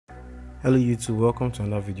Hello YouTube, welcome to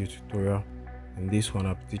another video tutorial. In this one,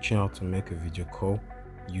 I'm teaching how to make a video call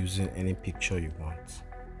using any picture you want.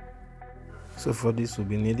 So for this, we'll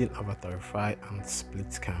be needing avatarify and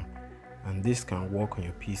split cam, and this can work on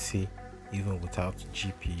your PC even without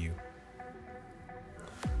GPU.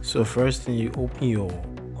 So first thing, you open your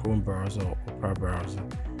Chrome browser or Opera browser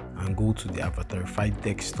and go to the avatarify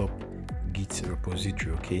desktop Git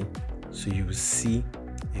repository. Okay, so you will see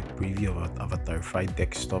a preview of avatarify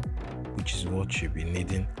desktop, which is what you'll be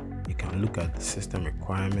needing. You can look at the system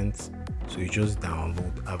requirements, so you just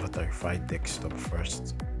download avatarify desktop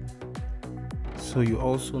first. So you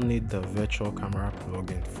also need the virtual camera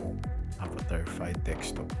plugin for avatarify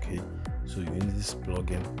desktop. Okay, so you need this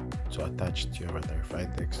plugin to attach to your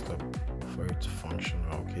avatarify desktop for it to function.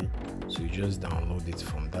 Okay, so you just download it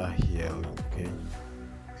from that here. Okay,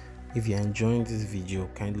 if you're enjoying this video,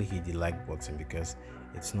 kindly hit the like button because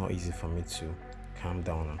it's not easy for me to calm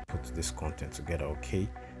down and put this content together. Okay,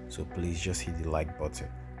 so please just hit the like button.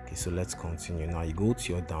 Okay, so let's continue. Now you go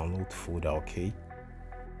to your download folder. Okay,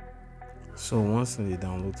 so once in the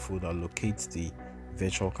download folder, locate the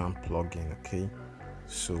virtual cam plugin. Okay,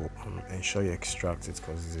 so ensure you extract it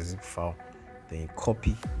because it's a zip file. Then you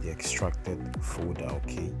copy the extracted folder.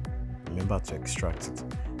 Okay, remember to extract it.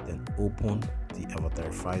 Then open the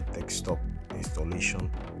avatarify desktop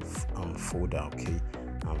installation folder. Okay,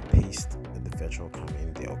 and paste the virtual cam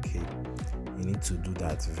in there. Okay, you need to do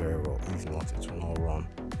that very well, if not it will not run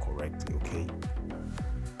correctly. Okay,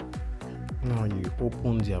 now you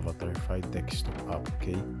open the avatarify desktop app.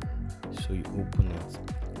 Okay, so you open it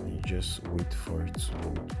and you just wait for it to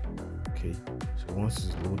load. Okay, so once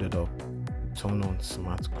it's loaded up, turn on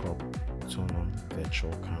smart crop, turn on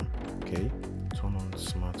virtual cam. Okay, turn on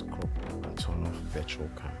smart crop and turn off virtual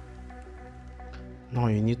cam. Now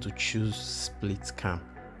you need to choose split cam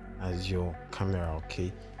as your camera.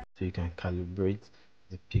 Okay, so you can calibrate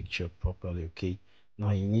the picture properly. Okay,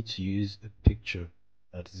 now you need to use a picture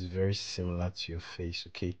that is very similar to your face.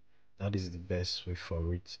 Okay, that is the best way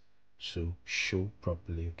for it to show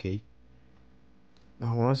properly. Okay,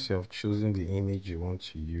 now once you have chosen the image you want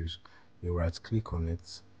to use, you right click on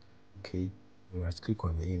it. Okay, you right click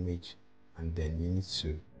on the image and then you need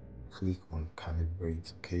to click on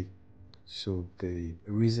calibrate. Okay, so the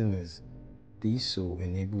reason is this will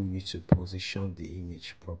enable you to position the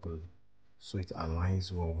image properly, so it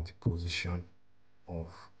aligns well with the position of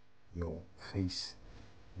your face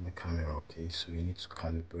in the camera. Okay, so you need to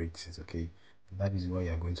calibrate it. Okay, that is why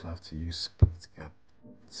you're going to have to use split cam.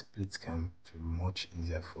 Split cam to be much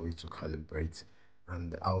easier for you to calibrate,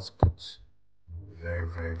 and the output very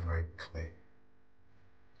clear.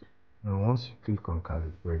 Now once you click on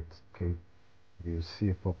calibrate, okay, you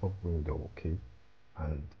see a pop-up window. Okay,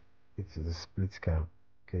 and it's the split cam.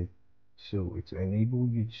 Okay, so it will enable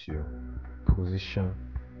you to position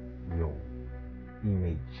your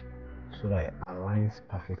image so that it aligns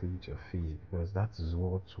perfectly with your face, because that is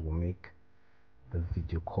what will make the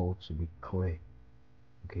video call to be clear.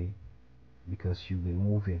 Okay, because you'll be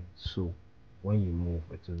moving, so when you move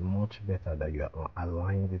it is much better that you are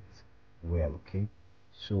aligned it well. Okay,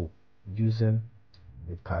 so using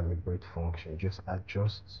the calibrate function, just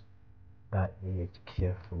adjust that image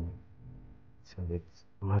carefully so that it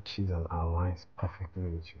matches and aligns perfectly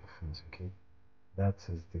with your face. Okay, that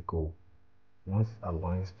is the goal. Once it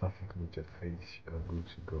aligns perfectly with your face, you're good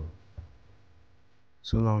to go.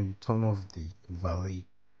 So now you turn off the valet.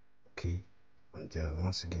 Okay, and then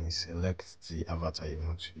once again you select the avatar you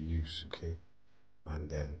want to use. Okay, and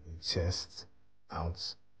then you test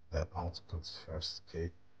out the output first. Okay,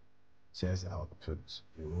 test the output,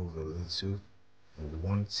 you move a little. And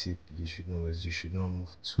one tip you should know is you should not move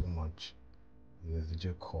too much in the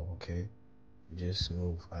video call. Okay, just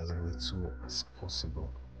move as little as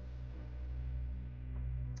possible.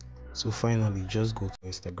 So finally, just go to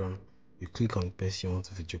Instagram, you click on the person you want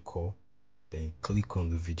to video call, then click on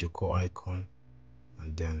the video call icon,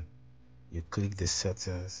 and then you click the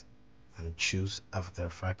settings and choose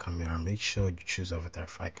avatarify camera. Make sure you choose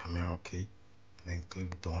avatarify camera. Okay, then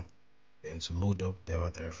click done. Then to load up the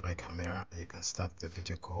avatarify camera, you can start the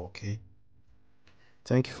video call. Okay,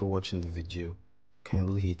 thank you for watching the video.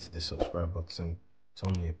 Kindly hit the subscribe button,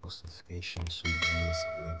 turn on your post notifications so you don't miss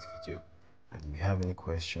the next video. And if you have any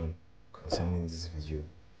question concerning this video,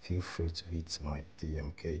 feel free to hit my DM.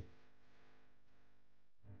 Okay.